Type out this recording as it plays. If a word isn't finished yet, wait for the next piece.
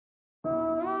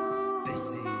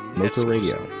MOCHER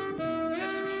Radio.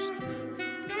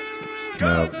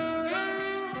 Nope.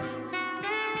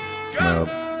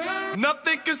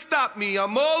 Nothing can stop me.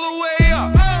 I'm all the way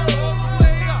up. All the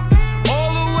way up. I'm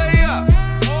all the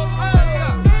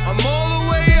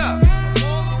way up.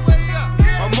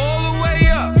 I'm all the way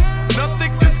up.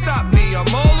 Nothing can stop me.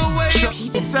 I'm all the way up.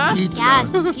 Pizza?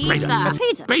 Yes, pizza.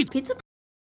 Pizza.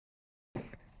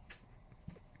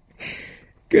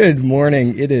 Good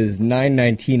morning. It is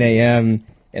 9:19 a.m.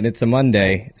 and it's a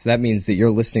Monday, so that means that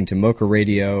you're listening to MOCHER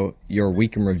Radio, your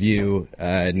week in review,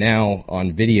 now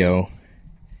on video.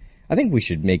 I think we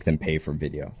should make them pay for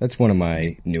video. That's one of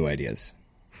my new ideas.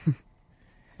 I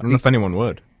don't know if anyone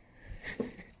would.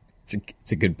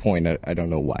 It's a good point. I don't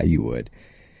know why you would.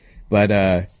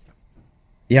 But,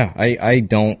 yeah, I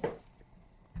don't...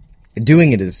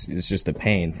 Doing it is just a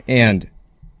pain. And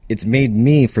it's made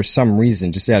me, for some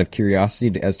reason, just out of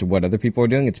curiosity as to what other people are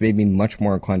doing, it's made me much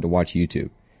more inclined to watch YouTube,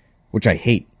 which I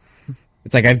hate.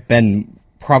 It's like I've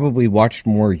probably watched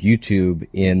more YouTube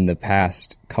in the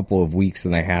past couple of weeks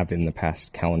than I have in the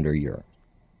past calendar year.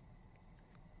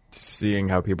 Seeing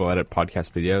how people edit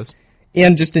podcast videos?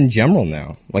 And just in general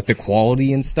now. Like the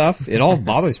quality and stuff, it all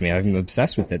bothers me. I'm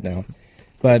obsessed with it now.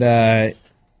 But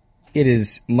it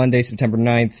is Monday, September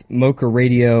 9th, MOCHER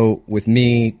Radio with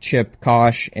me, Chip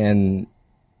Kosh, and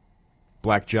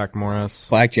Blackjack Morris.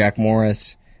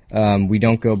 We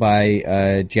don't go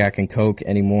by Jack and Coke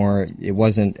anymore. It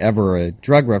wasn't ever a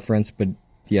drug reference, but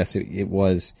yes, it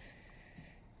was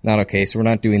not okay. So we're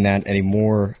not doing that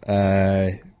anymore.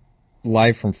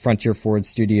 Live from Frontier Ford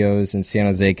Studios in San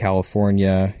Jose,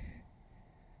 California.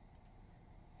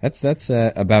 That's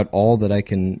about all that I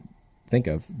can think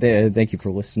of. Thank you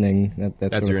for listening.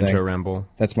 That's sort your of intro ramble.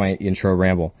 That's my intro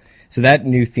ramble. So that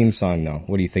new theme song, though,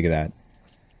 what do you think of that?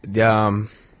 Yeah,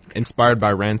 inspired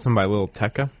by Ransom by Lil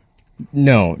Tecca?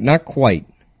 No, not quite.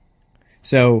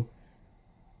 So,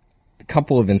 a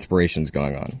couple of inspirations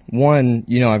going on. One,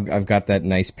 I've got that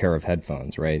nice pair of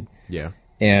headphones, right? Yeah.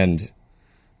 And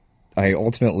I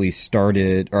ultimately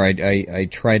I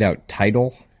tried out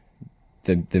Tidal,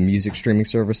 the music streaming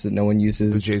service that no one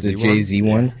uses, the Jay-Z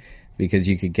one, yeah. Because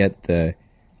you could get the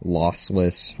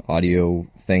lossless audio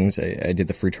things. I did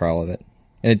the free trial of it.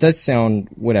 And it does sound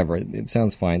whatever. It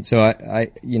sounds fine. So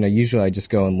I usually I just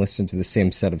go and listen to the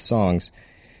same set of songs,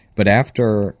 but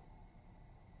after,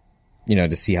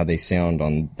 to see how they sound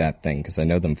on that thing, because I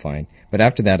know them fine. But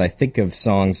after that, I think of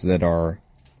songs that are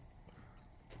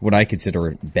what I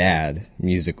consider bad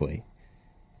musically,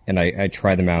 and I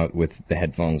try them out with the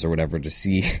headphones or whatever to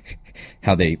see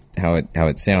how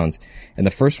it sounds. And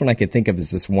the first one I could think of is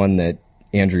this one that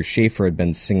Andrew Schaefer had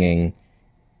been singing,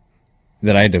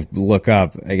 that I had to look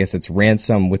up. I guess it's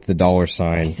Ransom with the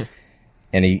 $.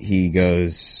 And he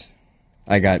goes,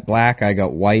 I got black, I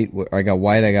got white, I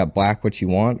got black, what you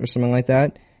want, or something like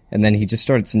that. And then he just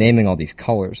starts naming all these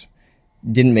colors.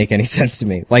 Didn't make any sense to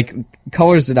me. Like,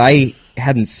 colors that I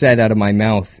hadn't said out of my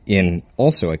mouth in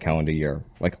also a calendar year.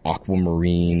 Like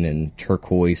aquamarine and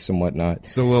turquoise and whatnot.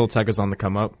 So Lil Tecca's on the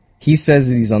come up? He says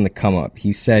that he's on the come up.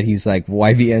 He said he's like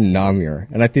YBN Namir.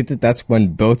 And I think that's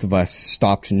when both of us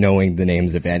stopped knowing the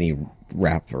names of any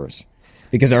rappers.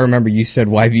 Because I remember you said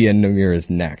YBN Namir is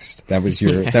next. That was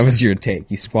your take.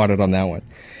 You squatted on that one.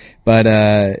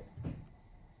 But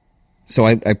so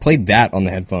I played that on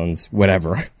the headphones,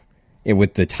 whatever,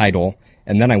 with the title.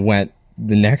 And then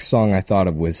the next song I thought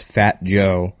of was Fat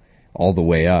Joe, All the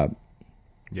Way Up,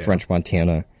 yeah. French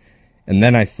Montana. And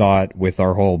then I thought, with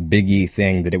our whole Biggie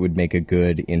thing, that it would make a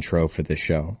good intro for the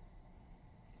show.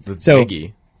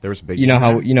 Biggie? There was Biggie. You know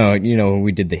how when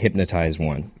we did the Hypnotize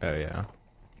one? Oh, yeah.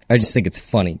 I just think it's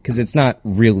funny, because it's not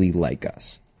really like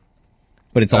us.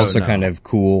 But it's also kind of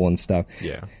cool and stuff.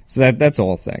 Yeah. So that's the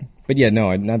whole thing. But yeah,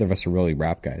 no, neither of us are really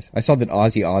rap guys. I saw that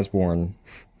Ozzy Osbourne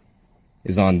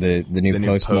is on the new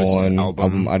Post Malone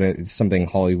album. It's something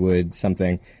Hollywood,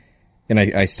 something. And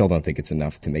I still don't think it's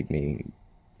enough to make me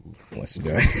listen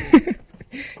to it.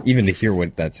 Even to hear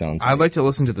what that sounds like. I'd like to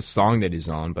listen to the song that he's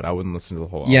on, but I wouldn't listen to the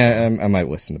whole album. Yeah, I might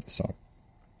listen to the song.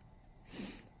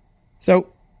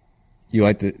 So, you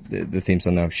like the theme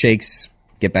song though? Shakes,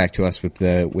 get back to us with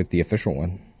the official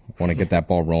one. Want to get that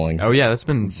ball rolling. Oh yeah, that's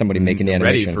been somebody making the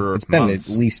animation. It's been at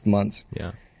least months.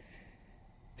 Yeah.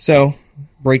 So,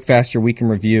 break fast your week in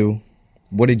review.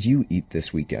 What did you eat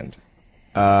this weekend?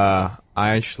 I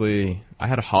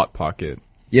had a Hot Pocket.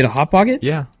 You had a Hot Pocket?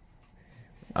 Yeah.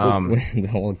 The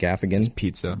whole Gaffigan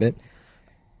pizza bit.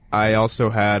 I also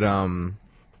had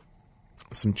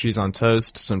some cheese on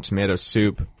toast, some tomato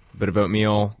soup, a bit of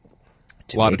oatmeal,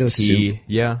 a lot of tea. Soup?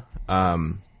 Yeah.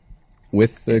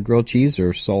 With grilled cheese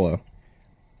or solo?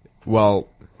 Well,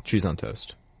 cheese on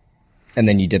toast. and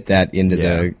then you dip that into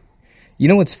Yeah. the... You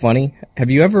know what's funny?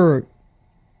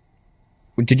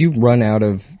 Did you run out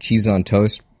of cheese on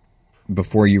toast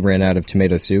before you ran out of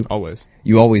tomato soup? Always.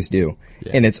 You always do.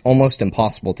 Yeah. And it's almost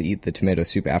impossible to eat the tomato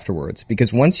soup afterwards,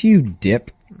 because once you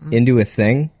dip into a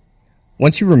thing,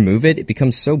 once you remove it, it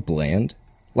becomes so bland.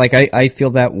 Like, I feel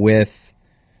that with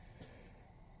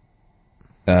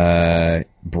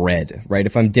bread, right?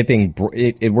 If I'm dipping...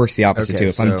 it works the opposite, Okay, too.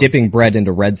 If I'm so- dipping bread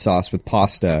into red sauce with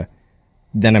pasta,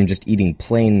 then I'm just eating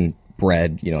plain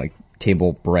bread, like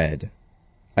table bread.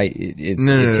 It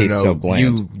No, tastes so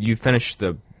bland. You finish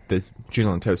the cheese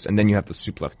on toast, and then you have the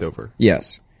soup left over.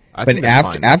 Yes. I But think that's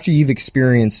fine. after you've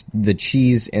experienced the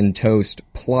cheese and toast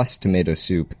plus tomato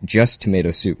soup, just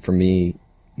tomato soup, for me,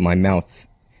 my mouth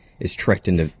is tricked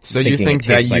into So you thinking think it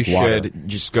that tastes you like water. should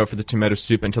just go for the tomato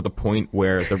soup until the point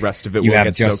where the rest of it You will have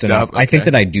get just soaked enough. up? I think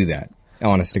Okay. that I do that,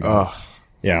 honest to God.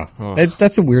 Yeah.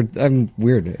 That's a weird... I'm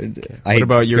weird. I'm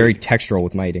about your very textural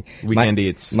with my eating. weekend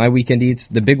eats? My weekend eats,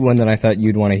 the big one that I thought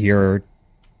you'd want to hear,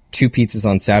 2 pizzas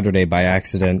on Saturday by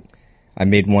accident. I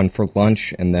made one for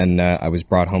lunch, and then I was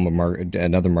brought home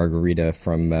another margarita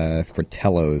from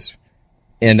Fratello's.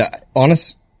 And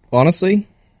honestly,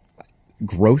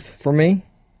 growth for me,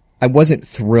 I wasn't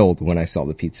thrilled when I saw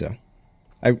the pizza.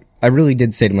 I really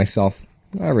did say to myself,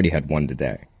 I already had one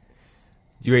today.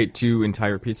 You ate 2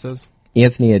 entire pizzas?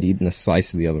 Anthony had eaten a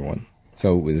slice of the other one,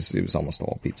 so it was almost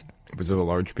all pizza. Was it a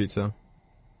large pizza?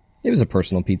 It was a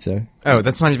personal pizza. Oh,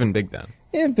 that's not even big then.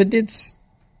 Yeah, but it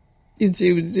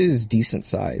was decent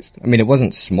sized. I mean, it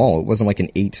wasn't small. It wasn't like an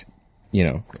 8,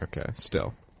 Okay,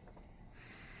 still.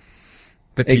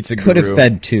 The It pizza could have guru-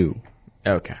 fed 2.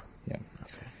 Okay. Yeah.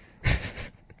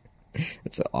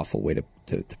 That's an awful way to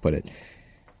put it.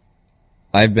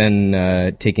 I've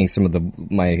been taking some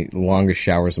of my longest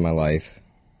showers of my life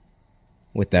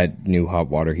with that new hot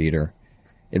water heater.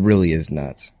 It really is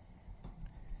nuts.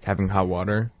 Having hot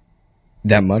water?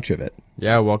 That much of it.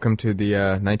 Yeah, welcome to the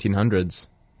 1900s.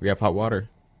 We have hot water.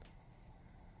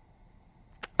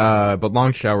 But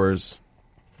long showers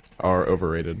are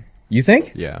overrated. You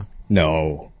think? Yeah.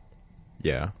 No.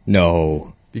 Yeah.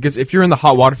 No. Because if you're in the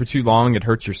hot water for too long, it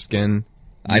hurts your skin.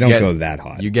 I don't go that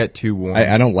hot. You get too warm.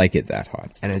 I don't like it that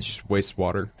hot. and it just wastes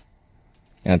water.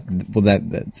 Well,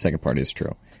 that second part is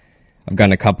true. I've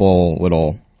gotten a couple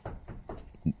little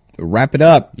wrap it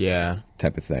up Yeah.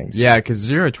 type of things. Yeah, because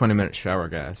you're a 20-minute shower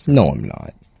guy. So. No, I'm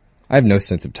not. I have no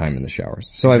sense of time in the showers.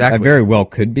 So I Exactly. very well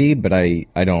could be, but I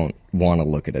don't want to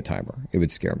look at a timer. It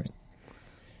would scare me.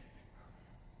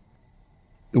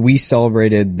 We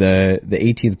celebrated the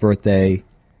 18th birthday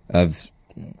of,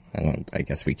 I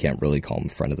guess we can't really call him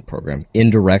friend of the program.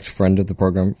 Indirect friend of the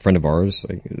program, friend of ours.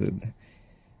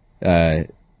 The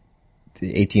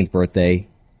 18th birthday,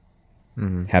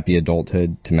 happy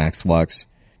adulthood to Max Lux.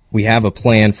 We have a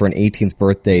plan for an 18th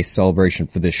birthday celebration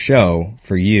for this show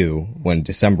for you when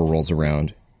December rolls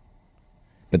around.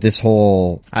 But this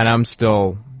whole... And I'm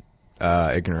still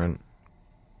ignorant.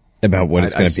 About what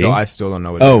it's going to be? I still don't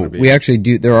know what it's going to be. We actually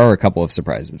do. There are a couple of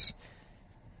surprises.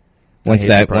 Once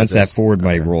hate that forward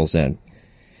money Okay. rolls in.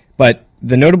 But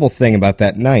the notable thing about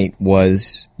that night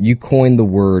was you coined the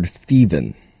word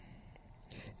thievin'.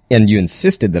 And you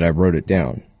insisted that I wrote it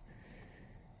down.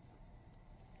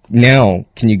 Now,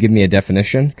 can you give me a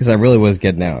definition? Because I really was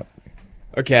getting out.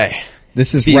 Okay.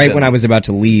 This is right when I was about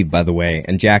to leave, by the way.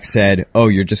 And Jack said, "Oh,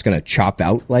 you're just going to chop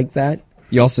out like that?"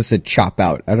 You also said chop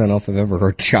out. I don't know if I've ever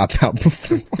heard chop out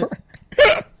before.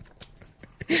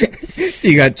 So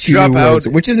you got 2 Chop words,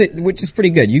 out. which is pretty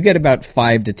good. You get about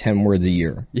 5 to 10 words a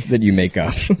year that you make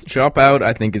up. Chop out,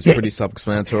 I think, is pretty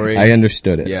self-explanatory. I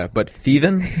understood it. Yeah, but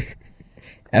thievin'?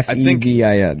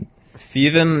 F-E-V-I-N.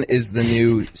 Thievin' is the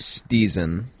new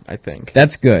steezin', I think.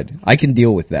 That's good. I can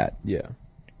deal with that. Yeah.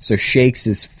 So shakes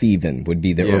is thievin' would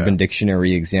be the Yeah. Urban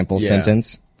Dictionary example Yeah.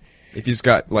 sentence. If he's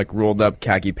got, like, rolled up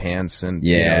khaki pants and,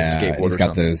 Yeah, skateboard he's or got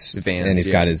something. those Vans, and he's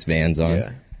yeah. got his Vans on,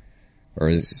 Yeah. or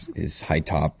his high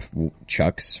top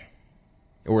Chucks.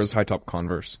 Or his high-top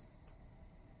Converse.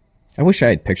 I wish I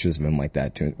had pictures of him like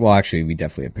that too. Well, actually, we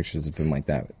definitely have pictures of him like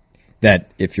that.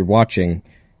 That, if you're watching,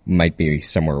 might be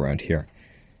somewhere around here.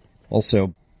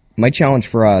 Also, my challenge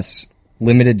for us,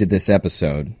 limited to this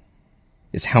episode,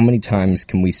 is how many times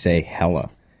can we say hella?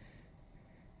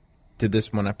 Did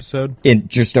this one episode?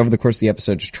 Just over the course of the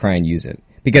episode, just try and use it.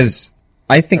 Because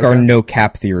I think our no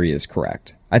cap theory is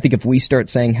correct. I think if we start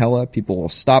saying hella, people will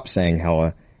stop saying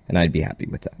hella, and I'd be happy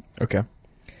with that. Okay.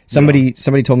 Somebody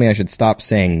told me I should stop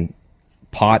saying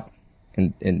pot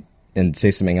and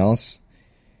say something else.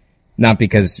 Not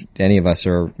because any of us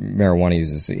are marijuana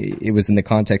users. It was in the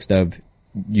context of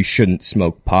you shouldn't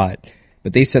smoke pot.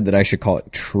 but they said that I should call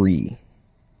it tree.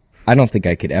 I don't think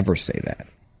I could ever say that.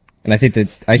 And I think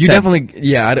that I said... definitely...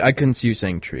 Yeah, I couldn't see you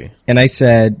saying tree. And I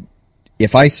said,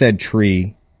 if I said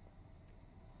tree,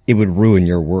 it would ruin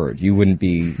your word. You wouldn't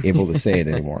be able to say it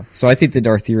anymore. So I think that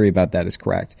our theory about that is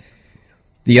correct.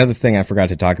 The other thing I forgot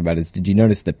to talk about is, did you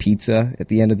notice the pizza at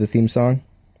the end of the theme song?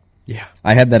 Yeah.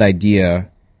 I had that idea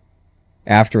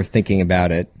after thinking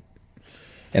about it,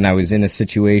 and I was in a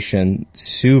situation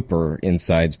super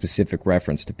inside specific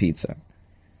reference to pizza.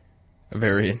 A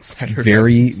very insider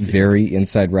Very, reference. very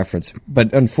inside reference.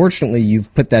 But unfortunately,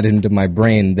 you've put that into my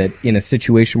brain that in a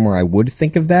situation where I would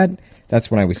think of that, that's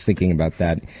when I was thinking about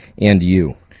that. And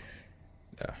you.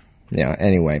 Yeah,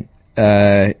 anyway.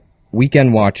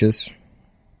 Weekend watches.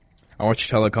 I watched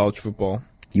hella college football.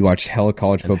 You watched hella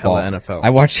college football. Hella NFL. I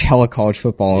watched hella college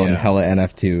football and Yeah. hella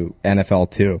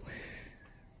NFL too.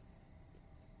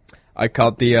 I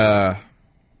caught the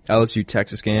LSU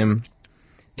Texas game.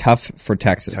 Tough for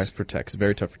Texas. Tough for Texas.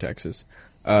 Very tough for Texas.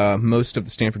 Most of the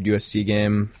Stanford USC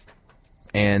game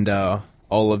and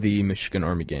all of the Michigan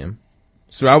Army game.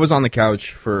 So I was on the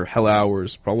couch for hella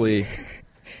hours, probably.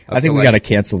 I think we got to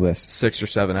cancel this. 6 or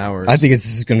 7 hours. I think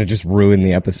it's going to just ruin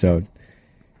the episode.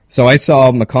 So I saw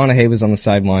McConaughey was on the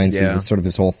sidelines. Yeah. He was sort of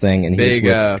his whole thing, and big, he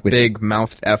was with big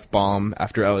mouthed F-bomb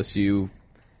after LSU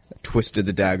twisted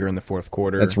the dagger in the fourth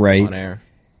quarter. That's right. On air.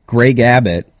 Greg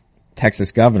Abbott,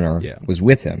 Texas governor, Yeah. was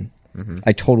with him. Mm-hmm.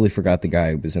 I totally forgot the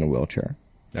guy who was in a wheelchair.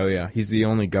 Oh yeah, he's the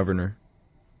only governor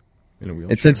in a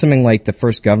wheelchair. It said something like the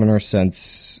first governor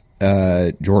since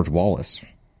George Wallace,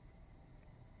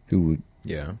 who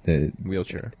Yeah, the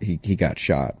wheelchair. he got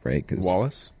shot, right? 'Cause-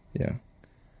 Wallace? yeah.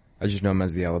 I just know him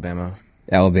as the Alabama.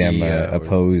 Alabama or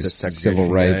opposed the segregation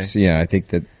civil rights. guy. Yeah, I think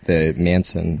that the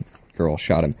Manson girl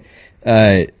shot him.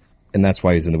 And that's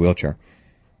why he's in the wheelchair.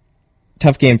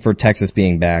 Tough game for Texas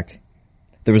being back.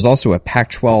 There was also a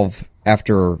Pac-12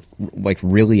 after, like,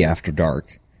 really after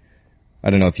dark.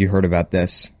 I don't know if you heard about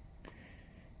this.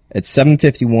 At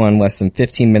 7:51, less than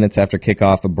 15 minutes after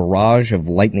kickoff, a barrage of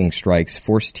lightning strikes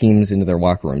forced teams into their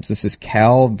locker rooms. This is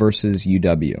Cal versus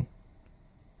UW.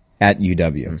 At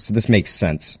UW. So this makes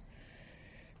sense.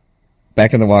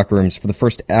 Back in the locker rooms, for the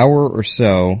first hour or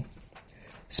so,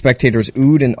 spectators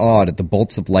oohed and awed at the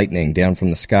bolts of lightning down from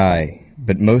the sky,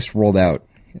 but most rolled out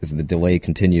as the delay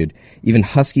continued. Even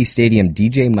Husky Stadium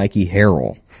DJ Mikey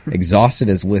Harrell exhausted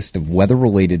his list of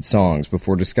weather-related songs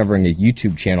before discovering a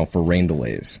YouTube channel for rain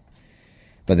delays.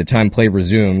 By the time play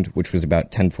resumed, which was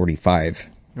about 10:45,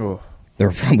 Oh, there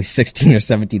were probably 16 or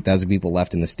 17,000 people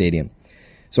left in the stadium.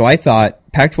 So I thought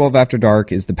Pac-12 After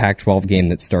Dark is the Pac-12 game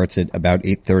that starts at about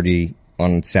 8:30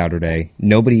 on Saturday.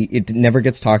 It never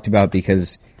gets talked about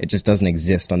because it just doesn't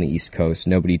exist on the East Coast.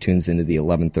 Nobody tunes into the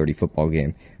 11:30 football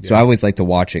game. Yeah. So I always like to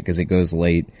watch it because it goes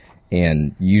late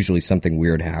and usually something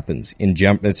weird happens.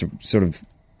 It's sort of,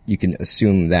 you can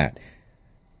assume that.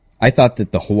 I thought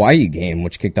that the Hawaii game,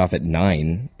 which kicked off at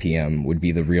 9 p.m., would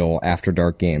be the real After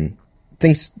Dark game.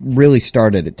 Things really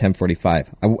started at 10:45.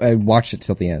 I watched it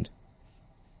till the end.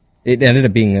 It ended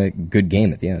up being a good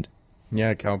game at the end.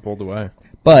 yeah, Cal pulled away.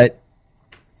 But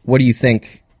what do you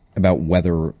think about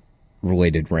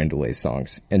weather-related rain delay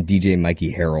songs and DJ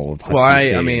Mikey Harrell of Husky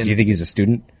Stadium? I mean, do you think he's a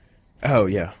student? Oh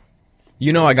yeah,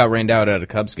 you know I got rained out at a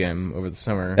Cubs game over the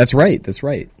summer. That's right. That's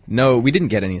right. No, we didn't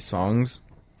get any songs.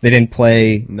 They didn't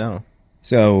play. No,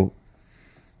 So,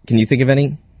 can you think of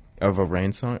any? of a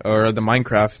rain song or the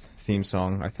Minecraft theme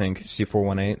song. I think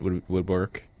C418 would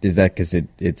work. Is that because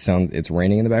it's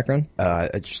raining in the background? I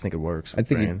just think it works. I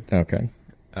think. rain. Okay.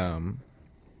 Um,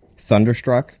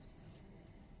 Thunderstruck.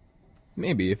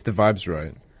 maybe if the vibe's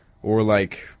right, or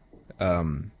like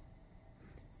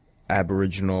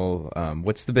Aboriginal.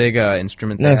 What's the big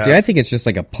instrument? No, they see, have? I think it's just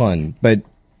like a pun, but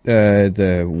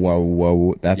the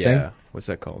whoa that Yeah, thing, what's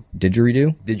that called?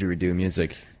 didgeridoo, Didgeridoo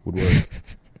music would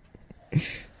work.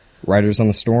 Riders on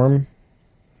the Storm.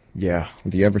 Yeah,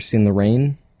 Have you ever seen The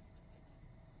Rain?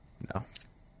 no,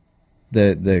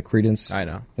 The Credence. I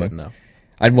know, but Yeah. no.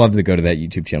 I'd love to go to that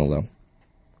YouTube channel though.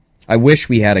 I wish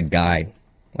we had a guy,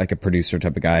 like a producer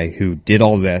type of guy, who did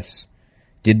all this,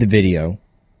 did the video,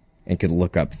 and could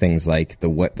look up things like the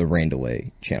rain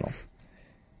delay channel.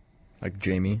 Like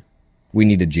Jamie. We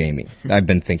need a Jamie. I've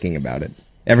been thinking about it.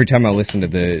 Every time I listen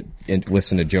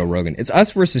to Joe Rogan, it's us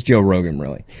versus Joe Rogan,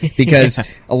 really, because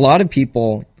a lot of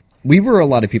people, we were a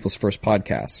lot of people's first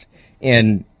podcast,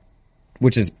 and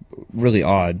which is really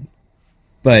odd,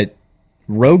 but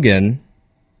Rogan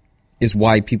is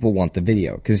why people want the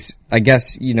video, because I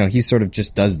guess he sort of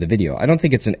just does the video. I don't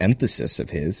think it's an emphasis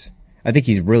of his. I think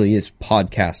he really is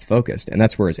podcast focused, and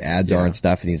that's where his ads are and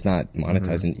stuff, and he's not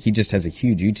monetizing. He just has a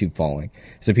huge YouTube following.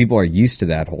 So people are used to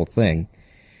that whole thing.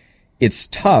 It's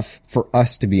tough for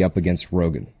us to be up against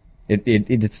Rogan.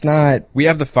 It's not... We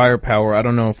have the firepower. I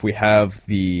don't know if we have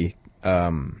the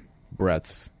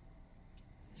breadth.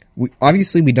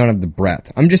 Obviously, we don't have the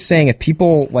breadth. I'm just saying, if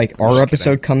people, like, our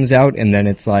episode comes out, and then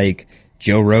it's like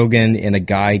Joe Rogan and a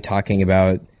guy talking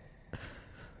about,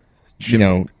 you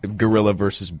know... Gorilla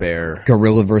versus bear.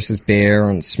 Gorilla versus bear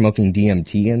and smoking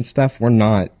DMT and stuff, we're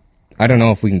not... I don't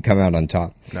know if we can come out on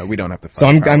top. No, we don't have the So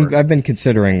firepower. I've been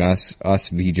considering us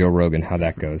v. Joe Rogan, how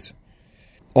that goes.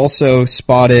 Also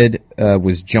spotted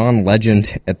was John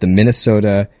Legend at the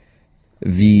Minnesota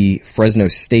v. Fresno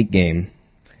State game.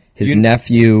 His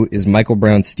nephew is Michael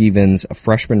Brown Stevens, a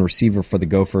freshman receiver for the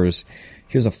Gophers.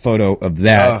 Here's a photo of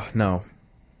that. No.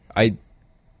 He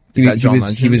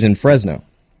was in Fresno.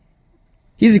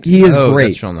 He is great.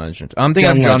 That's John Legend. I'm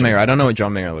thinking of John Legend. Mayer. I don't know what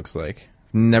John Mayer looks like.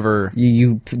 Never.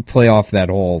 You play off that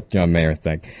whole John Mayer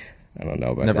thing. I don't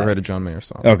know about that. Never heard a John Mayer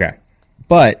song. Okay.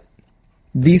 But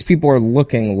these people are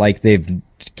looking like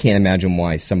can't imagine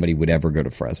why somebody would ever go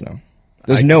to Fresno.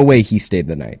 There's no way he stayed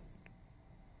the night.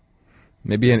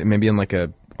 Maybe in like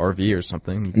a RV or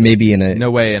something. Maybe in a...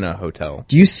 No way in a hotel.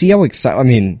 Do you see how excited... I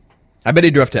mean... I bet he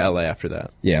drove to LA after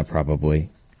that. Yeah, probably.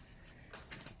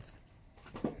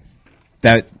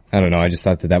 I don't know, I just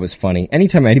thought that was funny.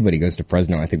 Anytime anybody goes to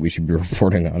Fresno, I think we should be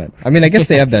reporting on it. I mean, I guess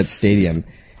they have that stadium.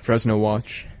 Fresno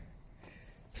Watch.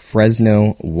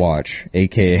 Fresno Watch,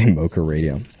 a.k.a. MOCHER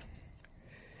Radio.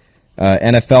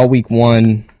 NFL Week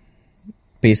 1,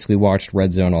 basically watched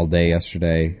Red Zone all day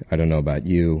yesterday. I don't know about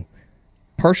you.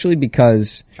 Partially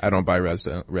because... I don't buy Red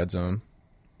Zone.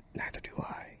 Neither do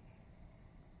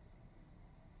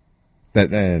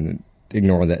I.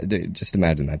 Ignore that. Just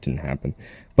imagine that didn't happen.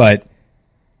 But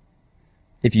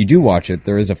if you do watch it,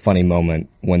 there is a funny moment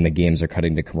when the games are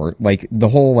cutting to commercial. Like, the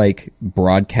whole, like,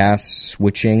 broadcast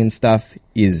switching and stuff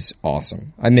is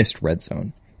awesome. I missed Red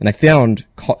Zone. And I found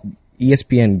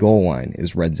ESPN Goal Line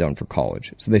is Red Zone for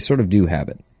college. So they sort of do have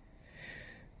it.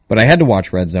 But I had to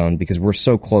watch Red Zone because we're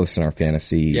so close in our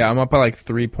fantasy. Yeah, I'm up by like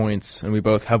 3 points, and we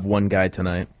both have one guy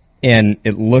tonight. And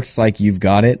it looks like you've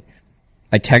got it.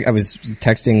 I was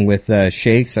texting with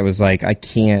Shakes. I was like, I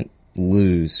can't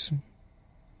lose.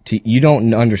 You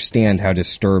don't understand how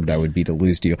disturbed I would be to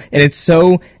lose to you. And it's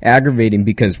so aggravating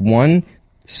because, one,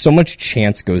 so much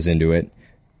chance goes into it.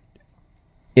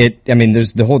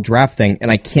 There's the whole draft thing, and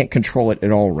I can't control it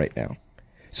at all right now.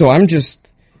 So I'm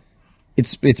just...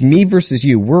 It's me versus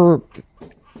you. We're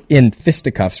in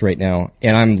fisticuffs right now,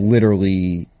 and I'm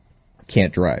literally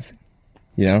can't drive.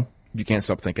 You know? You can't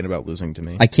stop thinking about losing to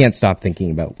me. I can't stop thinking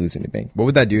about losing to me. What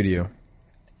would that do to you?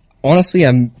 Honestly,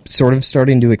 I'm sort of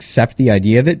starting to accept the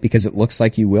idea of it because it looks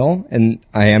like you will, and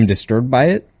I am disturbed by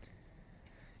it.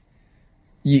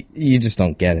 You just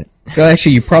don't get it.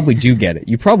 Actually, you probably do get it.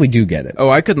 You probably do get it. Oh,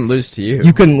 I couldn't lose to you.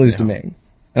 You couldn't lose to me.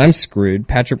 And I'm screwed.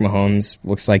 Patrick Mahomes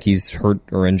looks like he's hurt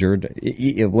or injured.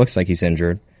 It looks like he's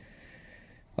injured.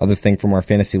 Other thing from our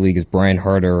fantasy league is Brian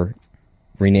Harder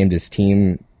renamed his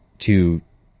team to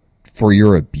For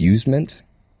Your Abusement,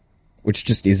 which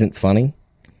just isn't funny.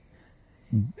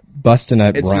 Bustin'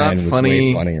 Up Brian was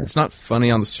way funnier. It's not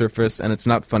funny on the surface, and it's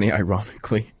not funny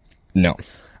ironically. No.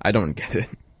 I don't get it.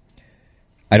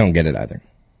 I don't get it either.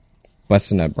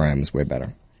 Bustin' Up Brian was way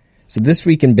better. So this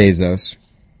week in Bezos...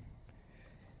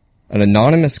 An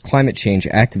anonymous climate change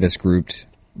activist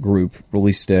group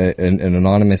released an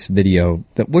anonymous video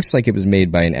that looks like it was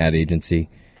made by an ad agency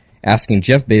asking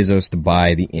Jeff Bezos to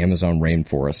buy the Amazon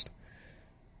rainforest.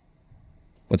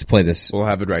 Let's play this. We'll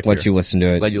have it right here. Let you listen to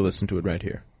it. Let you listen to it right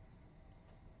here.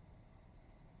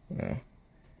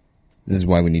 This is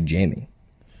why we need Jamie.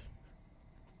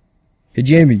 Hey,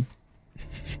 Jamie.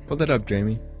 Pull that up,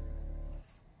 Jamie.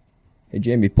 Hey,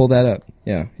 Jamie, pull that up.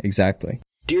 Yeah, exactly.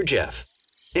 Dear Jeff,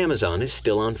 Amazon is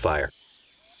still on fire.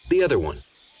 The other one,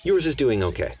 yours is doing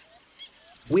okay.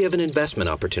 We have an investment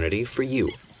opportunity for you.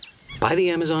 Buy the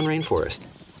Amazon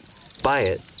rainforest. Buy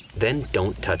it, then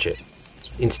don't touch it.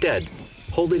 Instead,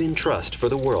 hold it in trust for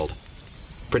the world.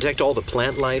 Protect all the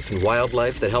plant life and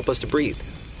wildlife that help us to breathe.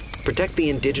 Protect the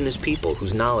indigenous people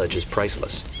whose knowledge is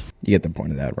priceless. You get the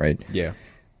point of that, right? Yeah.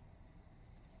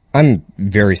 I'm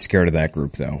very scared of that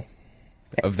group, though.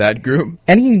 Of that group?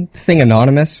 Anything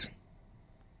anonymous...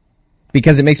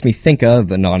 Because it makes me think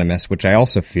of Anonymous, which I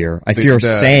also fear. I fear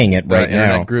saying it right now. The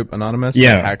internet group Anonymous?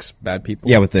 Yeah. That hacks bad people?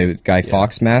 Yeah, with the Guy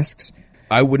Fawkes masks.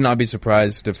 I would not be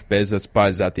surprised if Bezos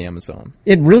buys out the Amazon.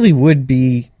 It really would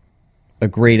be a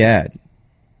great ad.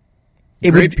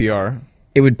 Great PR.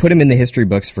 it would put him in the history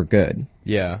books for good.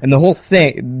 Yeah. And the whole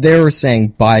thing, they were saying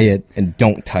buy it and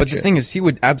don't touch it. But the thing is, he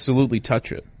would absolutely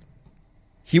touch it.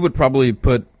 He would probably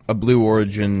put a Blue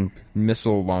Origin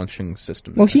missile launching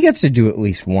system. Well, he gets to do at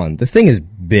least one. The thing is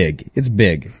big. It's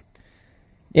big.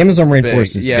 Amazon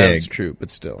rainforest is big. Yeah, that's true, but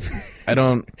still. I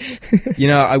don't...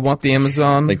 I want the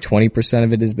Amazon... It's like 20%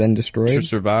 of it has been destroyed. ...to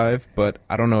survive, but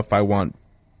I don't know if I want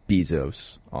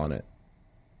Bezos on it.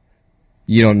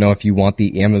 You don't know if you want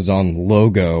the Amazon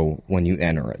logo when you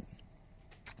enter it.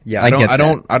 Yeah, I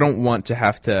don't want to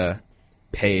have to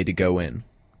pay to go in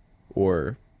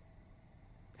or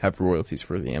have royalties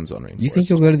for the Amazon rainforest. You think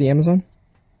you'll go to the Amazon?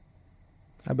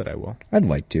 I bet I will. I'd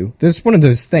like to. There's one of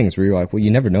those things where you're like, well, you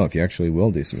never know if you actually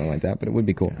will do something like that, but it would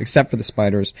be cool. Yeah. Except for the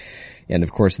spiders, and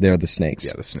of course, they're the snakes.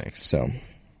 Yeah, the snakes. So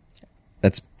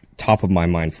that's top of my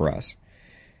mind for us.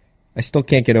 I still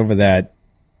can't get over that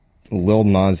Lil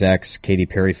Nas X, Katy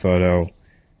Perry photo.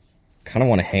 Kind of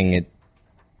want to hang it.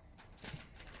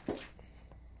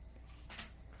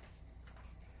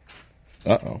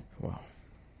 Uh-oh. Wow.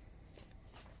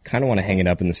 Kind of want to hang it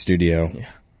up in the studio. Yeah.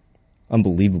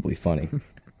 Unbelievably funny.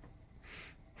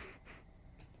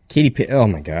 Katy Perry, oh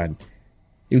my God.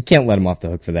 You can't let him off the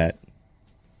hook for that.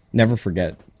 Never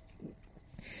forget.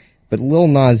 But Lil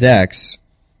Nas X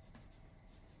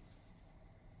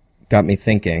got me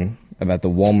thinking about the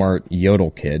Walmart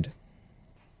Yodel kid.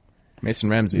 Mason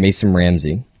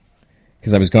Ramsey.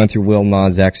 Because I was going through Lil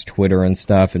Nas X Twitter and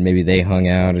stuff, and maybe they hung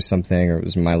out or something, or it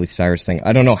was a Miley Cyrus thing.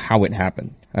 I don't know how it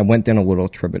happened. I went down a little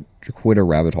Twitter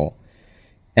rabbit hole.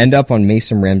 End up on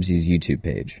Mason Ramsey's YouTube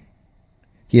page.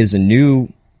 He has a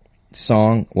new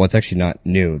song. Well, it's actually not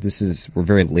new. We're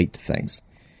very late to things.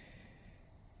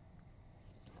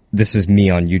 This is me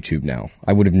on YouTube now.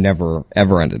 I would have never,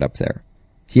 ever ended up there.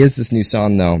 He has this new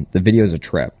song, though. The video's a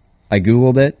trip. I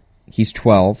Googled it. He's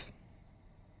 12.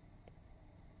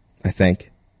 I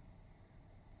think.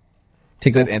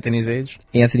 Is that Anthony's age?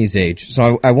 Anthony's age.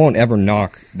 So I won't ever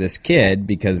knock this kid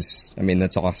because, I mean,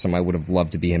 that's awesome. I would have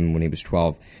loved to be him when he was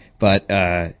 12. But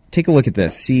take a look at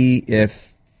this. See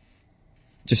if...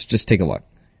 Just take a look.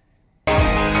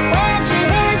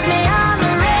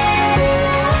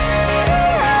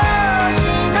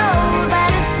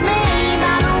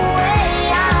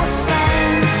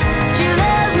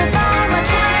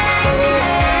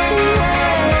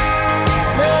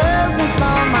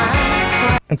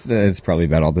 That's probably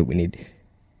about all that we need.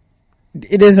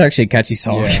 It is actually a catchy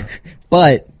song. Yeah.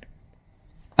 But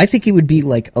I think it would be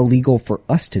like illegal for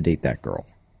us to date that girl.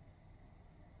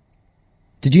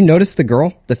 Did you notice the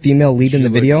girl? The female lead in the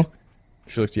video?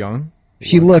 She looked young?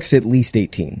 She looks at least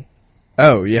 18.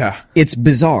 Oh, yeah. It's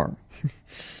bizarre.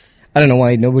 I don't know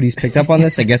why nobody's picked up on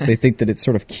this. I guess they think that it's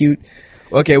sort of cute.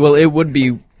 Okay, well, it would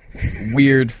be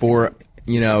weird for...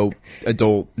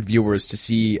 adult viewers to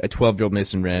see a 12-year-old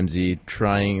Mason Ramsey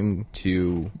trying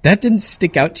to... That didn't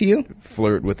stick out to you?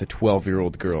 Flirt with a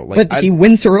 12-year-old girl. But he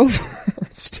wins her over.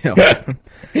 Still.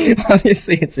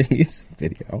 Obviously, it's a music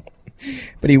video.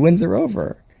 But he wins her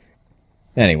over.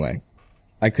 Anyway,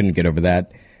 I couldn't get over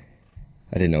that.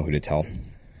 I didn't know who to tell.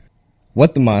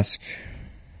 What the Musk?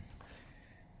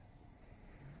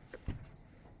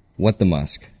 What the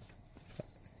Musk?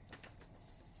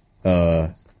 Duh.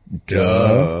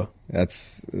 I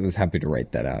was happy to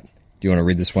write that out. Do you want to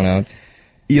read this one out?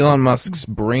 Elon Musk's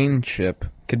brain chip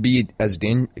could be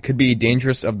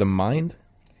dangerous of the mind.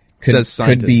 Says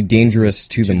scientist. Could be dangerous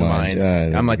to the mind.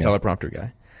 I'm my teleprompter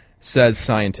guy. Says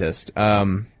scientist.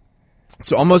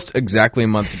 So almost exactly a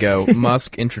month ago,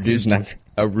 Musk introduced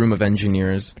a room of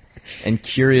engineers and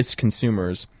curious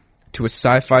consumers to a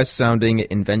sci-fi sounding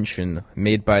invention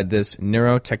made by this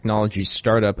neurotechnology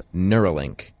startup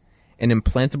Neuralink. An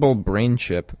implantable brain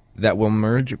chip that will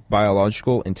merge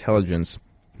biological intelligence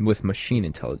with machine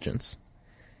intelligence.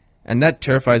 And that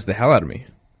terrifies the hell out of me.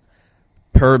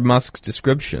 Per Musk's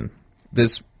description,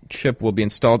 this chip will be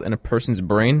installed in a person's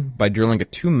brain by drilling a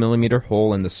 2-millimeter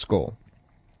hole in the skull.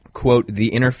 Quote, the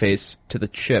interface to the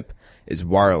chip is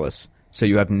wireless, so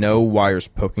you have no wires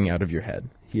poking out of your head,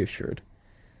 he assured.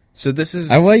 So this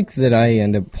is... I like that I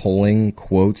end up pulling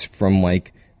quotes from,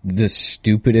 like, the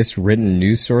stupidest written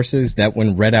news sources that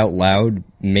when read out loud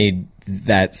made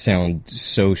that sound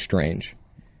so strange.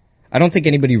 I don't think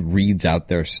anybody reads out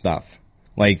their stuff,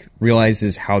 like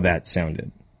realizes how that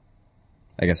sounded.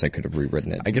 I guess I could have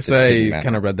rewritten it. I guess I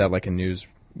kind of read that like a news.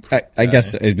 I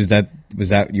guess was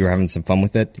that you were having some fun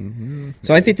with it? Mm-hmm.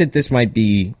 So I think that this might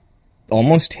be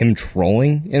almost him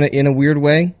trolling in a weird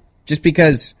way, just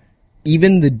because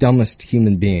even the dumbest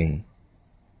human being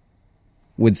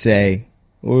would say,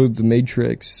 "Oh, the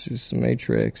Matrix, just the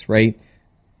Matrix," right?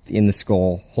 In the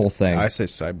skull, whole thing. I say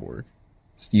cyborg.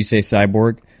 You say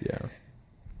cyborg? Yeah.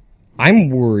 I'm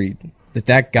worried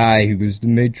that guy who goes, the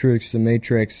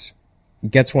Matrix,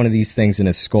 gets one of these things in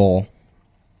his skull.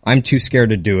 I'm too scared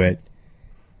to do it.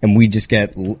 And we just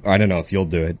get, I don't know if you'll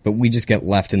do it, but we just get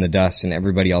left in the dust and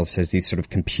everybody else has these sort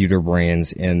of computer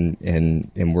brains and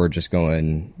we're just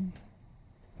going,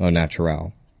 au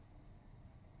naturel.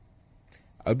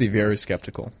 I would be very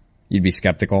skeptical. You'd be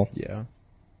skeptical? Yeah.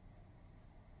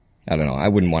 I don't know. I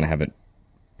wouldn't want to have it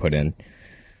put in.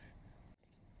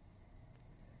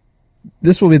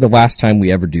 This will be the last time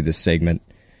we ever do this segment.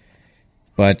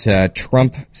 But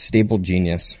Trump, stable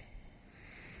genius.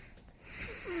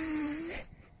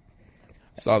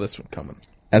 Saw this one coming.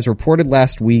 As reported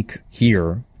last week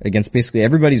here, against basically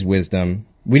everybody's wisdom,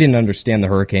 we didn't understand the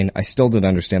hurricane. I still didn't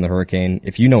understand the hurricane.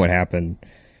 If you know what happened,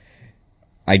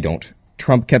 I don't.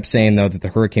 Trump kept saying, though, that the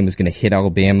hurricane was going to hit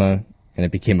Alabama, and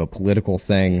it became a political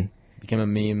thing. Became a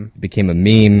meme. It became a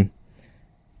meme.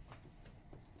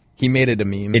 He made it a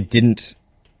meme. It didn't.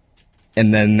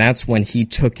 And then that's when he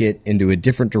took it into a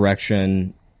different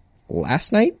direction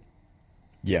last night?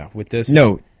 Yeah, with this...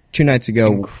 No, 2 nights ago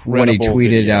when he incredible tweeted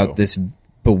video. out this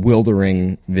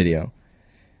bewildering video.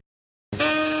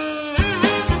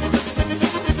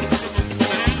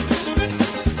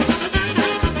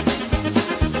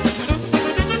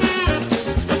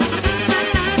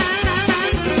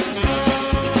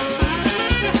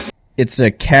 It's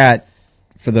a cat,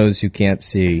 for those who can't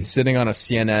see. Sitting on a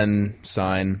CNN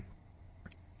sign.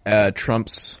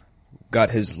 Trump's got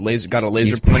a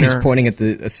laser pointer. He's pointing at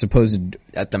the supposed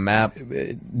at the map,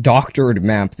 doctored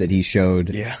map that he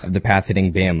showed of the path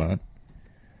hitting Bama,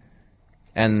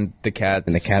 and the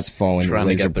cat's following the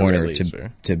laser pointer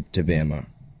to Bama.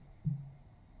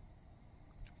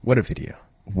 What a video!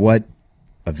 What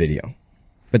a video!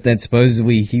 But then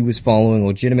supposedly he was following a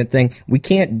legitimate thing. We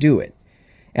can't do it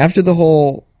after the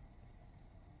whole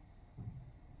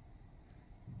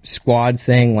squad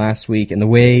thing last week and the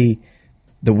way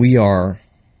that we are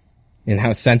and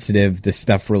how sensitive this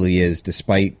stuff really is,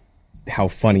 despite how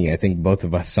funny I think both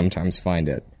of us sometimes find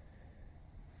it.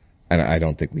 I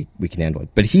don't think we can handle it.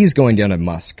 But he's going down a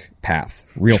Musk path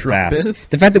real Trump fast. is?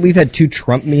 The fact that we've had 2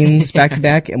 Trump memes back to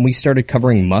back and we started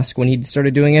covering Musk when he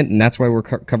started doing it, and that's why we're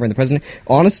covering the president.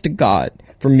 Honest to God,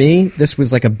 for me, this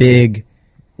was like a big,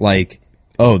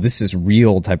 oh, this is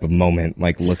real type of moment,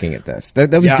 looking at this. That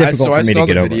was difficult for me to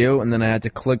get over. I saw the video, and then I had to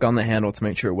click on the handle to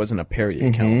make sure it wasn't a parody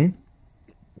account.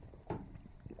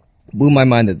 Blew my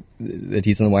mind that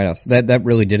he's in the White House. That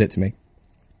really did it to me.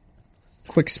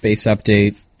 Quick space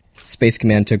update. Space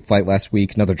Command took flight last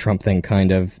week. Another Trump thing,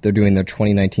 kind of. They're doing their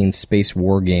 2019 space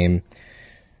war game.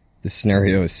 The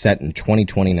scenario is set in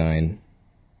 2029.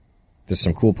 There's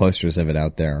some cool posters of it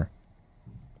out there.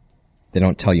 They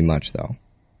don't tell you much, though.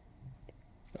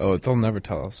 Oh, they'll never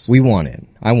tell us. We want in.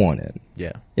 I want in.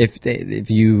 Yeah. If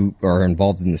you are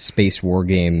involved in the space war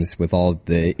games with all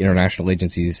the international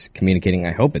agencies communicating,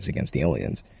 I hope it's against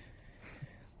aliens.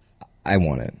 I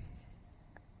want it.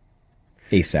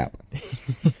 ASAP.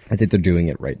 I think they're doing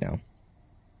it right now.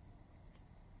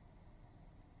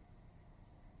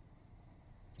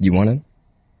 You want it?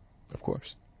 Of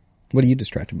course. What are you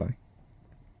distracted by?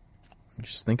 I'm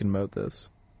just thinking about this.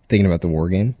 Thinking about the war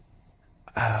game?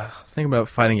 Thinking about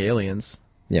fighting aliens.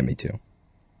 Yeah, me too.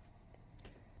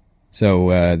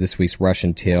 So, this week's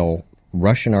Russian tale,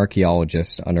 Russian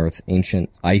archaeologists unearth ancient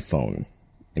iPhone,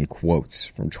 in quotes,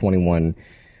 from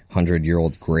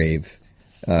 2,100-year-old grave.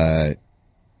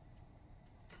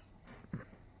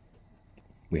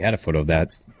 We had a photo of that.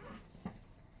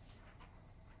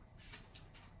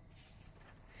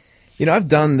 You know, I've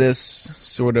done this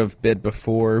sort of bit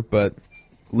before, but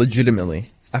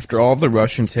legitimately, after all the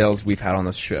Russian tales we've had on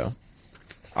this show,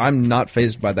 I'm not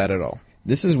fazed by that at all.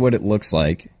 This is what it looks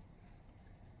like.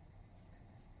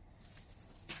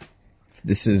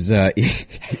 This is it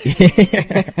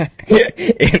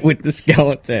with the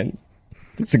skeleton.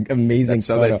 It's an amazing That's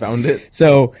photo. how they found it?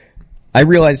 So I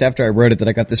realized after I wrote it that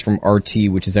I got this from RT,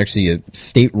 which is actually a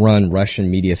state-run Russian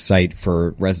media site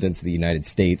for residents of the United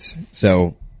States.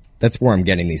 So that's where I'm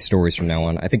getting these stories from now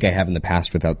on. I think I have in the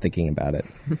past without thinking about it.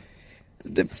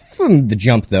 From the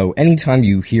jump, though, anytime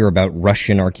you hear about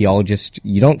Russian archaeologists,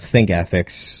 you don't think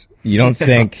ethics. You don't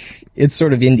think it's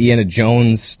sort of Indiana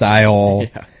Jones style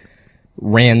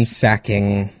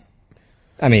ransacking.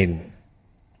 I mean,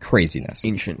 craziness.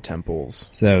 Ancient temples.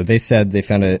 So they said they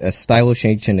found a stylish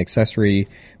ancient accessory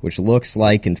which looks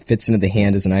like and fits into the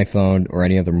hand as an iPhone or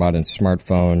any other modern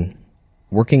smartphone,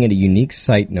 working at a unique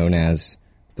site known as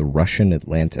the Russian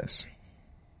Atlantis.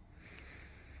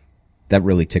 That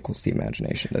really tickles the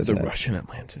imagination, doesn't it? The Russian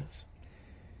Atlantis.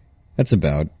 That's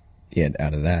about it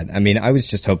out of that. I mean, I was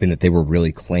just hoping that they were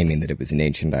really claiming that it was an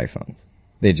ancient iPhone.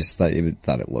 They just thought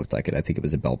it looked like it. I think it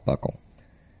was a belt buckle.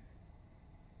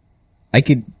 I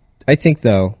think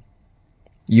though,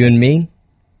 you and me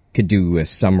could do a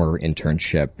summer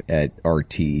internship at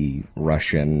RT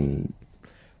Russian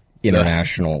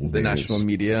International the national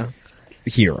media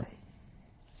here.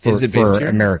 Is it based for here?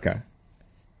 America?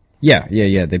 Yeah.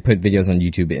 They put videos on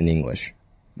YouTube in English.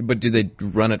 But do they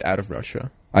run it out of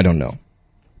Russia? I don't know.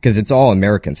 Because it's all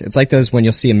Americans. It's like those when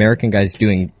you'll see American guys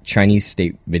doing Chinese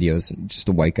state videos, just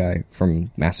a white guy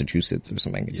from Massachusetts or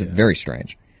something. It's very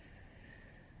strange.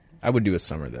 I would do a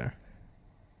summer there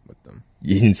with them.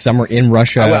 In summer in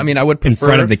Russia, I would prefer, in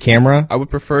front of the camera. I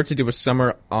would prefer to do a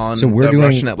summer on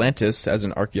Russian Atlantis as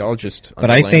an archaeologist.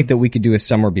 But I think that we could do a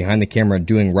summer behind the camera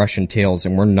doing Russian tales,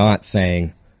 and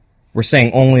we're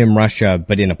saying only in Russia,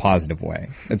 but in a positive way.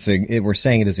 We're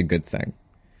saying it is a good thing.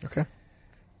 Okay.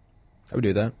 I would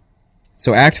do that.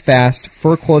 So act fast.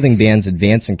 Fur clothing bans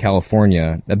advance in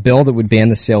California. A bill that would ban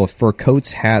the sale of fur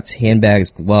coats, hats,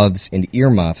 handbags, gloves, and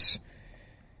earmuffs,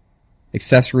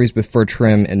 accessories with fur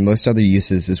trim, and most other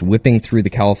uses is whipping through the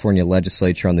California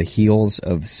legislature on the heels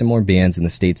of similar bans in the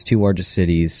state's two largest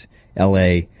cities,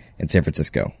 L.A. and San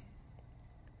Francisco.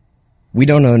 We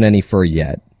don't own any fur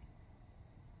yet.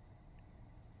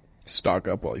 Stock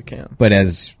up while you can. But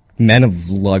as men of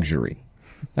luxury,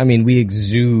 I mean, we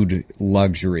exude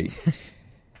luxury,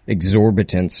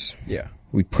 exorbitance. Yeah.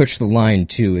 We push the line,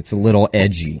 too. It's a little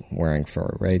edgy wearing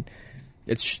fur, right?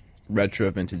 It's retro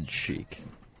vintage chic.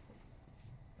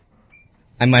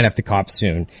 I might have to cop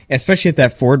soon, especially if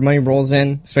that Ford money rolls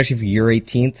in, especially for year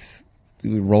 18th.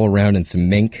 We would roll around in some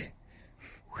mink.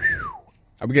 Whew.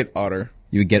 I would get otter.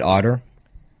 You would get otter?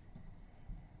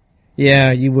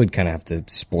 Yeah, you would kind of have to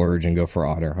splurge and go for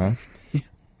otter, huh?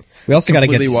 We also got to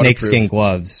get snakeskin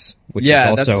gloves, which is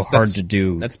also hard to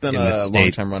do. That's been a long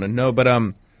time running. No, but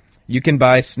you can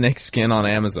buy snakeskin on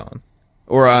Amazon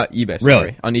or eBay. Sorry,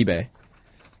 really? On eBay.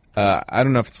 I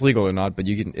don't know if it's legal or not, but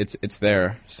you can. It's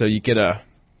there, so you get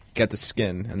the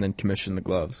skin and then commission the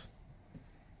gloves.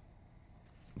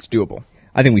 It's doable.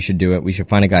 I think we should do it. We should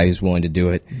find a guy who's willing to do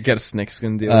it. Get a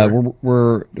snakeskin dealer.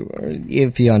 We're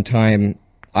iffy on time.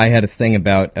 I had a thing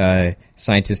about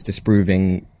scientists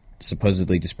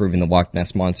supposedly disproving the Loch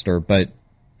Ness Monster, but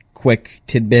quick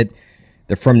tidbit,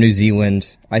 they're from New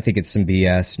Zealand. I think it's some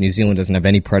BS. New Zealand doesn't have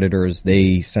any predators.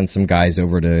 They sent some guys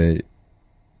over to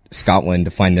Scotland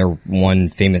to find their one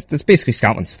famous, that's basically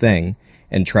Scotland's thing,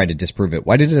 and try to disprove it.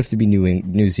 Why did it have to be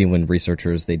New Zealand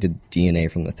researchers? They did DNA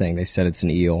from the thing. They said it's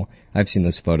an eel. I've seen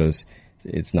those photos.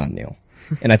 It's not an eel.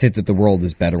 And I think that the world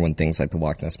is better when things like the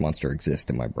Loch Ness Monster exist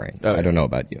in my brain. I don't know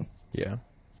about you. Yeah.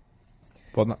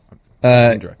 Well, not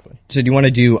indirectly. So do you want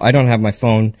to do, I don't have my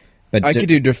phone, but I could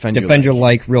do Defend Your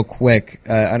Like real quick.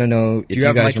 I don't know if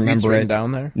you guys remember it.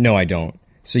 Down there? No, I don't.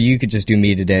 So you could just do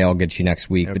me today. I'll get you next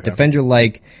week. Okay. But Defend Your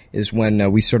Like is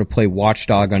when we sort of play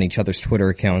watchdog on each other's Twitter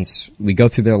accounts. We go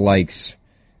through their likes,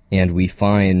 and we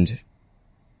find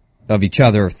of each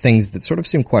other things that sort of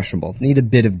seem questionable, need a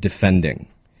bit of defending.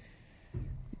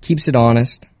 Keeps it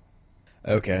honest.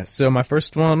 Okay, so my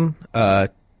first one,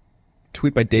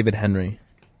 tweet by David Henry.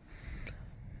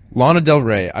 Lana Del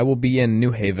Rey, I will be in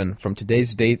New Haven from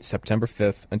today's date, September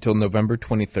 5th, until November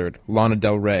 23rd. Lana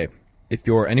Del Rey. If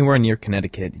you're anywhere near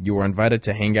Connecticut, you are invited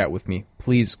to hang out with me.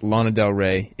 Please, Lana Del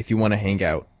Rey, if you want to hang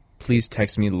out, please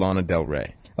text me Lana Del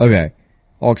Rey. Okay,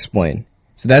 I'll explain.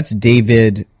 So that's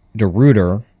David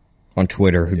DeRuiter on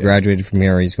Twitter, who graduated from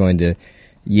here. He's going to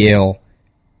Yale.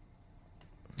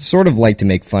 Sort of like to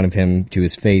make fun of him to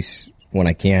his face when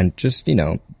I can, just,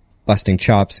 busting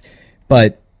chops.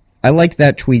 But I liked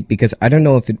that tweet because I don't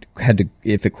know if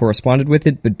it corresponded with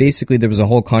it, but basically there was a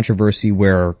whole controversy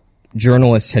where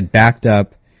journalists had backed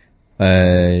up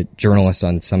a journalist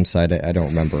on some side. I don't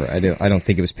remember. I don't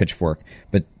think it was Pitchfork,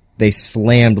 but they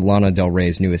slammed Lana Del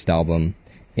Rey's newest album,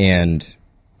 and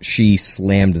she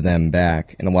slammed them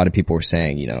back. And a lot of people were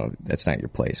saying, that's not your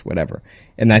place, whatever.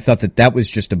 And I thought that was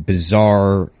just a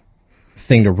bizarre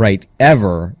thing to write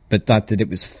ever, but thought that it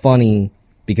was funny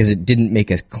because it didn't make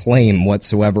a claim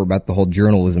whatsoever about the whole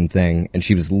journalism thing, and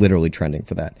she was literally trending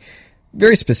for that.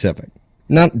 Very specific.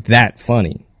 Not that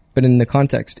funny, but in the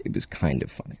context, it was kind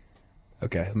of funny.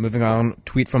 Okay, moving on.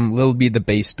 Tweet from Lil B the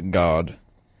Based God.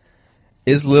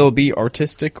 Is Lil B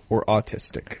artistic or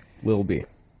autistic? Lil B.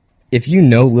 If you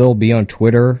know Lil B on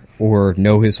Twitter or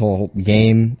know his whole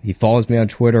game, he follows me on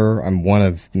Twitter. I'm one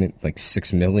of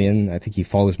 6 million. I think he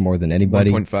follows more than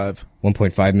anybody. 1.5.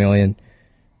 1.5 million.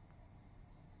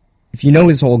 If you know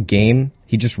his whole game,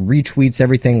 he just retweets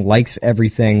everything, likes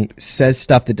everything, says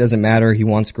stuff that doesn't matter. He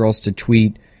wants girls to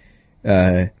tweet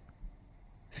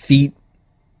feet,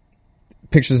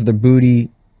 pictures of their booty,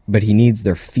 but he needs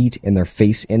their feet and their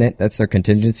face in it. That's their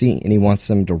contingency, and he wants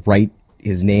them to write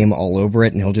his name all over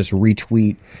it, and he'll just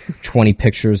retweet 20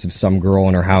 pictures of some girl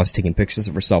in her house taking pictures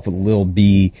of herself with a little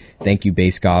B, thank you,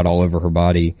 base god, all over her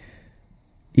body.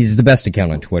 He's the best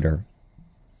account on Twitter.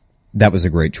 That was a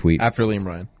great tweet. After Liam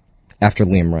Ryan. After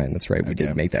Liam Ryan, that's right. We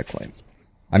did make that claim.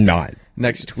 I'm not.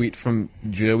 Next tweet from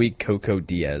Joey Coco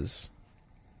Diaz.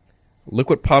 Look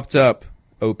what popped up,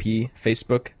 OP,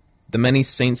 Facebook. The Many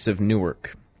Saints of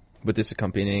Newark, with this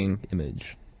accompanying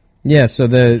image. Yeah, so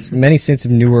the Many Saints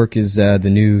of Newark is the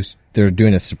new... They're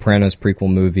doing a Sopranos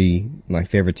prequel movie, my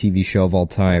favorite TV show of all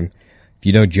time. If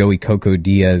you know Joey Coco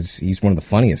Diaz, he's one of the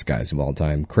funniest guys of all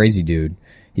time. Crazy dude.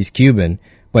 He's Cuban,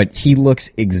 but he looks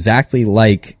exactly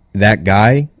like that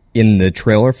guy in the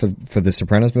trailer for the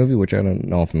Sopranos movie, which I don't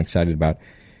know if I'm excited about.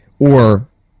 Or,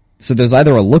 so there's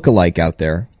either a lookalike out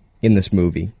there in this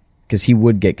movie, because he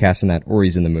would get cast in that, or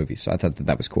he's in the movie, so I thought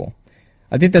that was cool.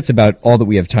 I think that's about all that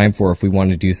we have time for if we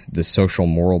want to do the social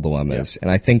moral dilemmas, and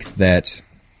I think that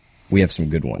we have some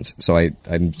good ones, so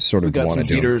I'm sort of want to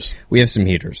do heaters. We have some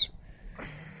heaters.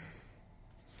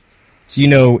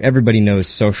 So everybody knows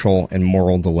social and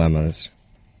moral dilemmas.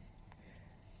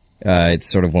 It's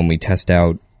sort of when we test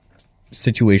out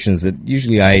situations that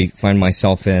usually I find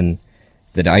myself in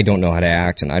that I don't know how to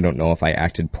act, and I don't know if I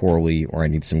acted poorly or I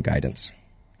need some guidance.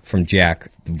 From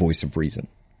Jack, the voice of reason.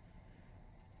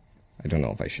 I don't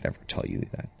know if I should ever tell you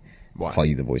that. Why? Call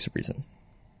you the voice of reason.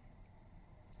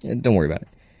 Yeah, don't worry about it.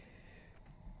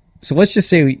 So let's just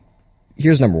say,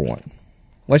 here's number one.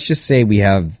 Let's just say we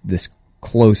have this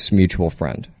close mutual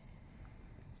friend.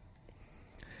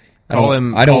 I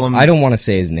don't want to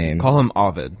say his name. Call him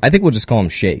Ovid. I think we'll just call him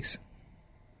Shakes.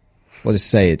 We'll just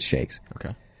say it's Shakes.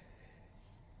 Okay.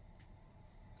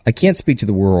 I can't speak to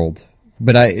the world,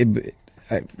 but I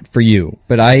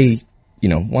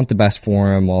want the best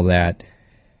for him, all that.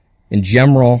 In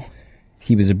general,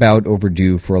 he was about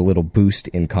overdue for a little boost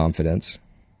in confidence.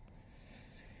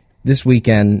 This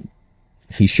weekend,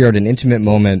 he shared an intimate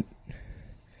moment,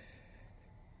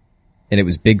 and it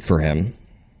was big for him.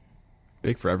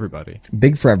 Big for everybody.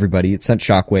 Big for everybody. It sent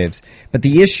shockwaves. But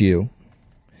the issue,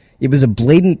 it was a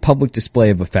blatant public display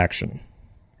of affection.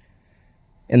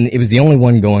 And it was the only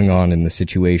one going on in the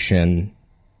situation.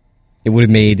 It would have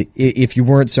made, if you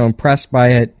weren't so impressed by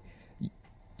it,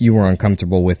 you were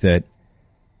uncomfortable with it.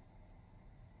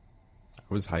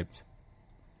 I was hyped.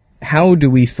 How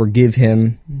do we forgive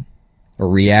him or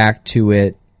react to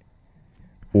it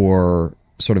or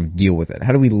sort of deal with it?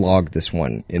 How do we log this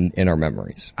one in our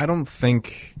memories? I don't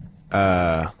think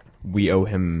we owe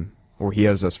him, or he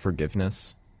owes us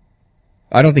forgiveness.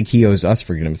 I don't think he owes us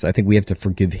forgiveness. I think we have to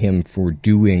forgive him for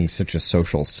doing such a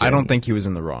social sin. I don't think he was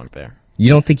in the wrong there. You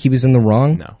don't think he was in the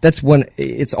wrong? No.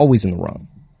 It's always in the wrong.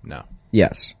 No.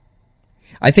 Yes.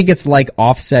 I think it's like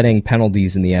offsetting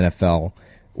penalties in the NFL,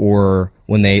 or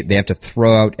when they have to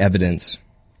throw out evidence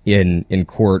in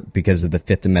court because of the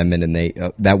Fifth Amendment,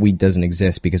 and that weed doesn't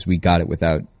exist because we got it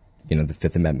without, the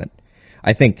Fifth Amendment.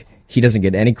 I think he doesn't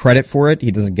get any credit for it.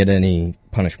 He doesn't get any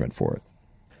punishment for it.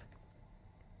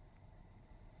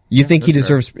 You think he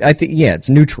deserves... Fair. I think, yeah, it's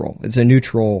neutral. It's a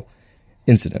neutral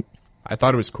incident. I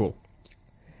thought it was cool.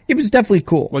 It was definitely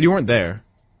cool. Well, you weren't there.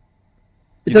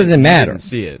 It doesn't matter. You didn't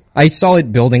see it. I saw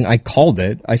it building. I called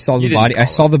it. I saw the body. I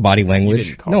saw the body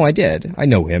language. No, I did. I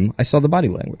know him. I saw the body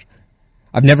language.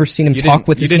 I've never seen him talk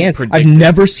with his hands. I've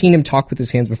never seen him talk with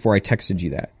his hands before I texted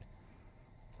you that.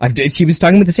 He was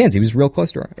talking with his hands. He was real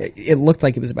close to her. It looked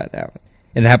like it was about to happen.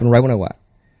 And it happened right when I left.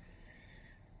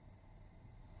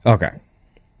 Okay.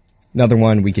 Another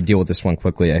one. We could deal with this one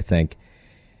quickly, I think.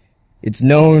 It's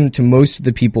known to most of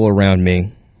the people around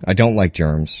me, I don't like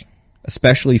germs,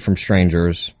 especially from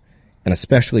strangers, and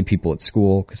especially people at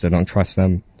school, because I don't trust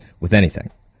them with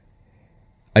anything.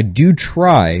 I do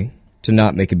try to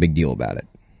not make a big deal about it.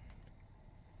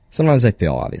 Sometimes I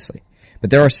fail, obviously. But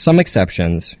there are some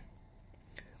exceptions.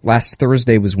 Last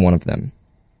Thursday was one of them.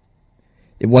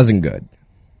 It wasn't good.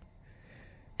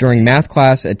 During math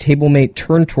class, a table mate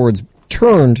turned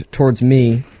towards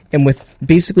me, and with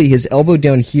basically his elbow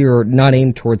down here, not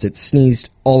aimed towards it, sneezed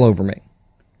all over me.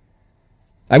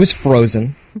 I was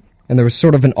frozen, and there was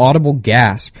sort of an audible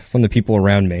gasp from the people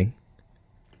around me.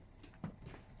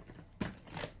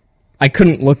 I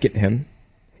couldn't look at him.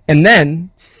 And then,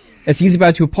 as he's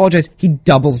about to apologize, he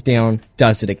doubles down,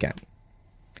 does it again.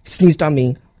 Sneezed on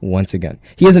me once again.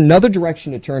 He has another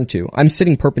direction to turn to. I'm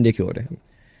sitting perpendicular to him.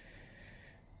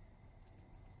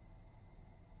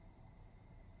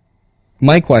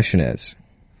 My question is,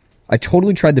 I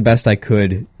totally tried the best I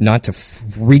could not to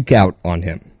freak out on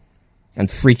him.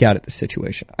 and freak out at the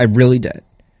situation. I really did.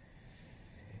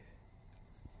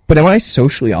 But am I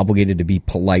socially obligated to be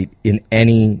polite in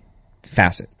any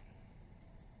facet?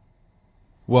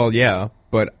 Well, yeah,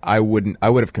 but I would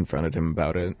have confronted him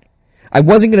about it. I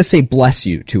wasn't going to say bless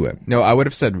you to him. No, I would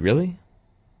have said, really?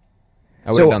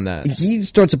 I would have done that. He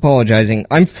starts apologizing.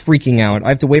 I'm freaking out. I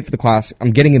have to wait for the class.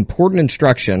 I'm getting important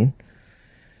instruction.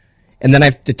 And then I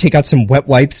have to take out some wet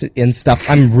wipes and stuff.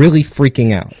 I'm really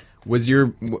freaking out. Was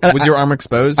your arm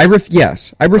exposed?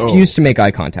 Yes. I refused to make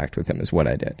eye contact with him is what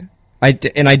I did.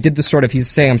 And I did the sort of, he's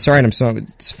saying, I'm sorry, and I'm sorry,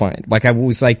 it's fine. Like, I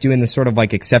was, like, doing this sort of,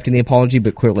 like, accepting the apology,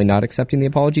 but clearly not accepting the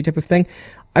apology type of thing.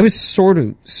 I was sort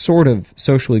of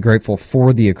socially grateful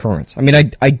for the occurrence. I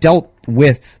mean, I dealt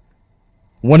with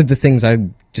one of the things I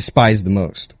despise the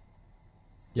most.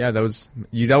 Yeah,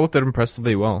 you dealt with it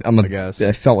impressively well, I guess.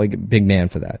 I felt like a big man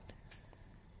for that.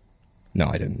 No,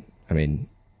 I didn't. I mean,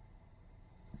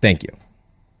 thank you.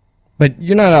 But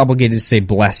you're not obligated to say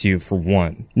bless you for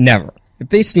one. Never. If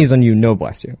they sneeze on you, no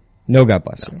bless you. No God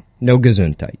bless you. No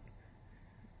gesundheit.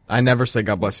 I never say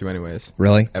God bless you anyways.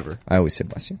 Really? Ever. I always say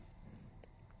bless you.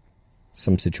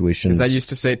 Some situations... Because I used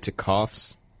to say it to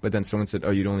coughs, but then someone said, oh,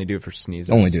 you'd only do it for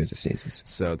sneezes. Only do it to sneezes.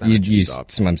 So then I just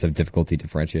stopped. Sometimes have difficulty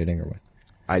differentiating, or what?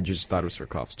 I just thought it was for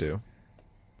coughs, too.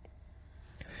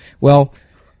 Well,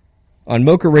 on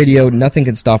MOCHER Radio, nothing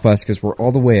can stop us because we're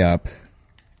all the way up.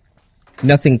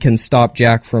 Nothing can stop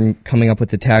Jack from coming up with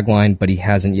the tagline, but he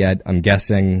hasn't yet, I'm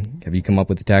guessing. Have you come up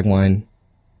with the tagline?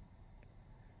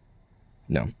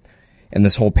 No. And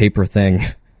this whole paper thing,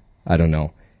 I don't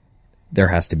know. There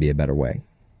has to be a better way.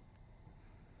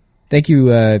 Thank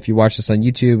you if you watch this on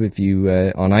YouTube, if you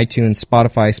on iTunes,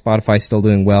 Spotify still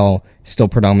doing well, still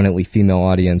predominantly female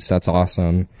audience. That's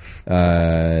awesome.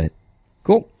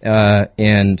 Cool.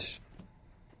 And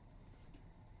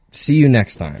see you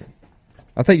next time.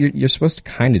 I thought you're supposed to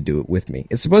kind of do it with me.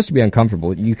 It's supposed to be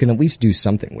uncomfortable. You can at least do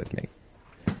something with me.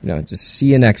 You know, just see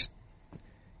you next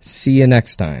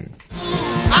time.